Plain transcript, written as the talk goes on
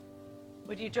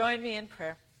Would you join me in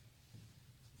prayer?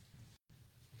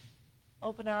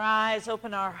 Open our eyes,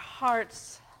 open our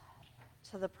hearts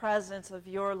to the presence of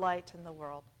your light in the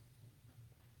world.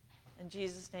 In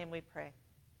Jesus' name we pray.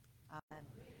 Amen.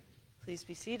 Please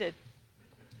be seated.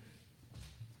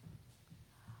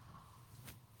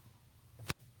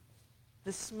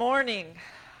 This morning,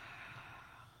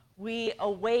 we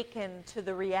awaken to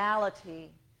the reality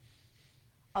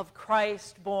of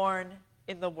Christ born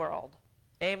in the world.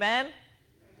 Amen?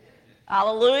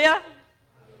 Hallelujah.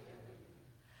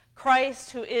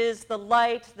 Christ, who is the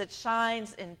light that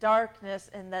shines in darkness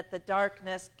and that the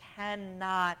darkness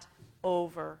cannot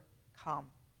overcome.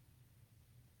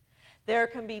 There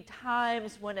can be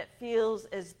times when it feels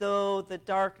as though the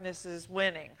darkness is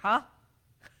winning, huh?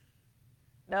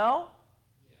 No?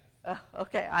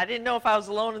 Okay, I didn't know if I was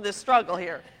alone in this struggle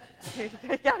here. You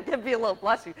gotta give me a little,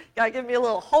 bless you, gotta give me a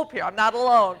little hope here. I'm not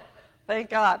alone. Thank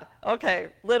God. Okay,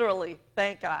 literally,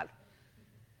 thank God.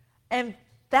 And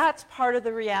that's part of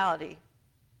the reality,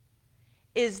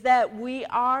 is that we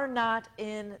are not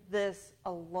in this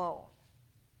alone.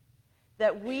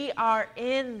 That we are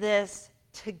in this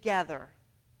together,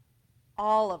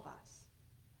 all of us.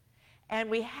 And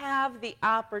we have the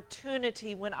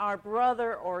opportunity when our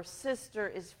brother or sister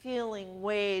is feeling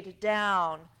weighed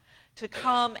down to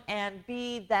come and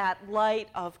be that light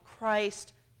of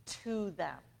Christ to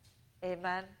them.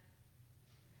 Amen?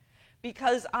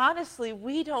 Because honestly,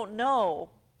 we don't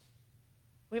know.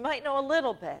 We might know a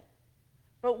little bit,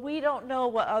 but we don't know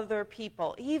what other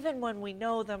people, even when we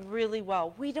know them really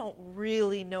well, we don't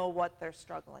really know what they're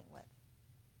struggling with.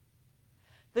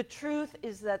 The truth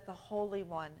is that the Holy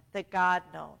One, that God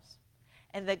knows,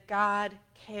 and that God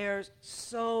cares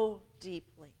so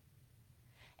deeply.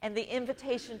 And the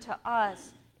invitation to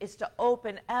us is to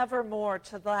open ever more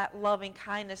to that loving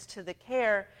kindness, to the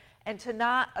care, and to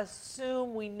not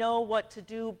assume we know what to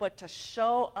do, but to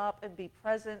show up and be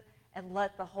present and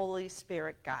let the Holy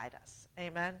Spirit guide us.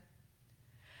 Amen?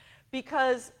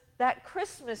 Because that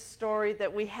Christmas story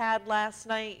that we had last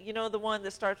night, you know, the one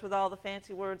that starts with all the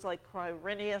fancy words like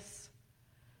Quirinius?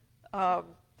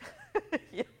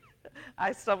 Yeah,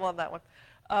 I stumbled on that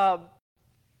one.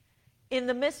 In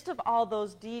the midst of all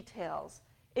those details,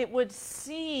 it would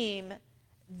seem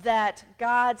that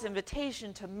God's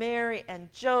invitation to Mary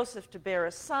and Joseph to bear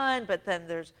a son, but then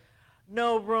there's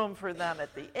no room for them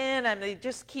at the inn, and they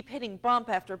just keep hitting bump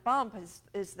after bump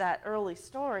is that early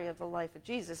story of the life of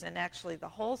Jesus, and actually the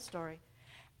whole story.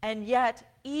 And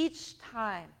yet, each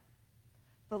time,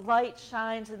 the light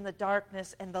shines in the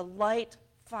darkness, and the light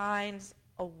finds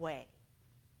a way.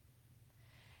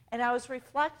 And I was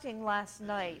reflecting last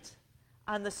night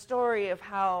on the story of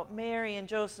how Mary and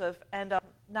Joseph end up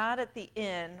not at the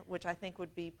inn, which I think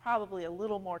would be probably a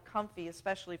little more comfy,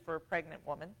 especially for a pregnant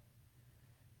woman,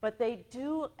 but they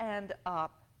do end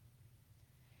up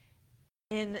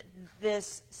in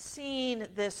this scene,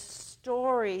 this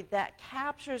story that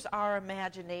captures our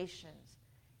imaginations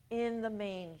in the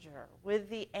manger with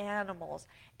the animals,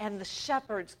 and the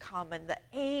shepherds come and the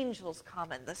angels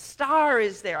come and the star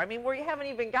is there. I mean, we haven't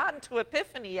even gotten to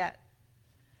Epiphany yet.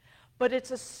 But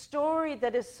it's a story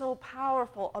that is so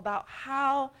powerful about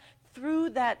how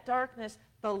through that darkness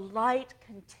the light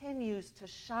continues to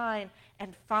shine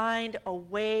and find a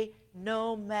way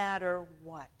no matter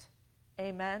what.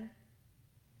 Amen?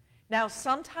 Now,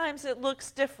 sometimes it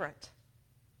looks different.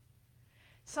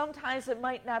 Sometimes it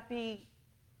might not be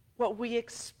what we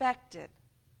expected.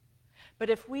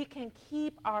 But if we can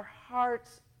keep our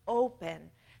hearts open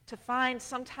to find,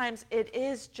 sometimes it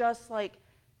is just like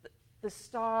the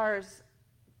stars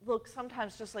look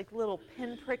sometimes just like little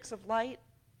pinpricks of light.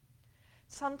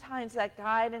 Sometimes that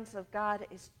guidance of God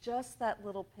is just that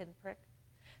little pinprick.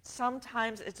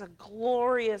 Sometimes it's a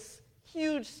glorious,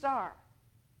 huge star.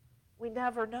 We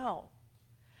never know.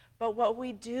 But what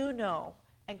we do know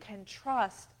and can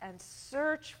trust and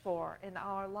search for in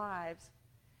our lives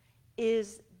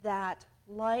is that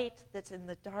light that's in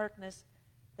the darkness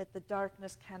that the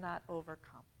darkness cannot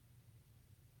overcome.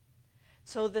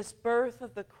 So this birth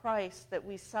of the Christ that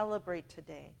we celebrate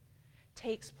today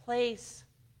takes place,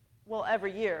 well,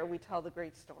 every year we tell the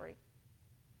great story.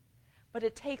 But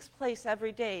it takes place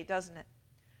every day, doesn't it?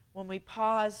 When we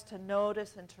pause to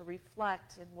notice and to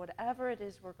reflect in whatever it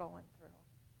is we're going through.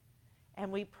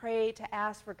 And we pray to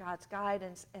ask for God's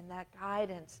guidance, and that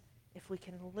guidance, if we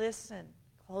can listen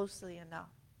closely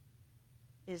enough,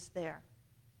 is there.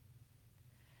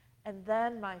 And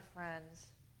then, my friends,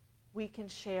 we can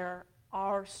share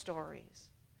our stories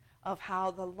of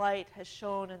how the light has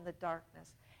shone in the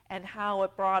darkness and how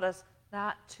it brought us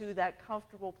not to that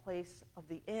comfortable place of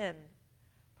the inn,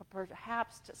 but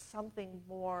perhaps to something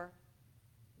more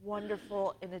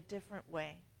wonderful in a different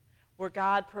way, where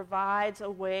God provides a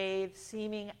way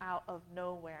seeming out of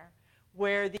nowhere,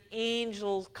 where the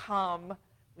angels come.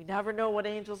 We never know what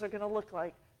angels are going to look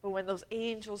like, but when those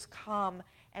angels come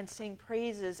and sing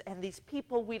praises, and these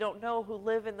people we don't know who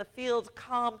live in the fields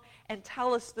come and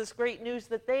tell us this great news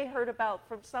that they heard about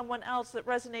from someone else that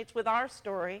resonates with our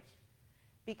story,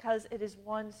 because it is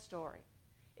one story.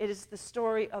 It is the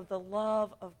story of the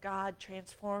love of God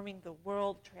transforming the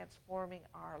world, transforming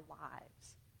our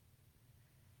lives.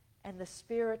 And the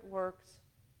Spirit works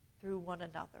through one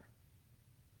another.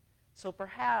 So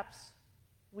perhaps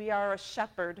we are a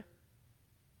shepherd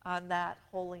on that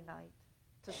holy night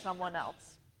to someone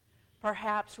else.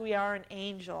 Perhaps we are an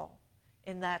angel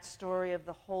in that story of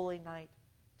the holy night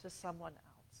to someone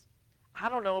else. I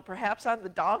don't know, perhaps I'm the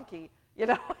donkey,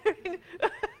 I mean,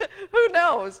 who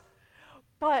knows?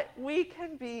 But we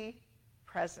can be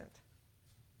present.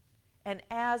 And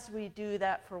as we do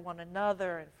that for one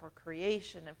another and for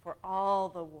creation and for all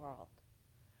the world,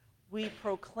 we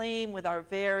proclaim with our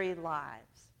very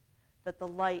lives that the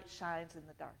light shines in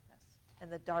the darkness,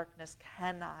 and the darkness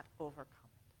cannot overcome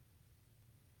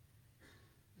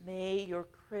it. May your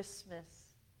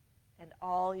Christmas and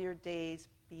all your days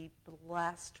be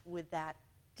blessed with that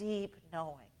deep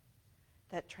knowing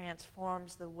that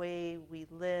transforms the way we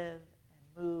live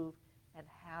and move and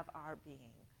have our being.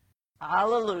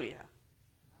 Hallelujah.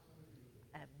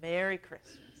 And Merry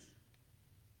Christmas.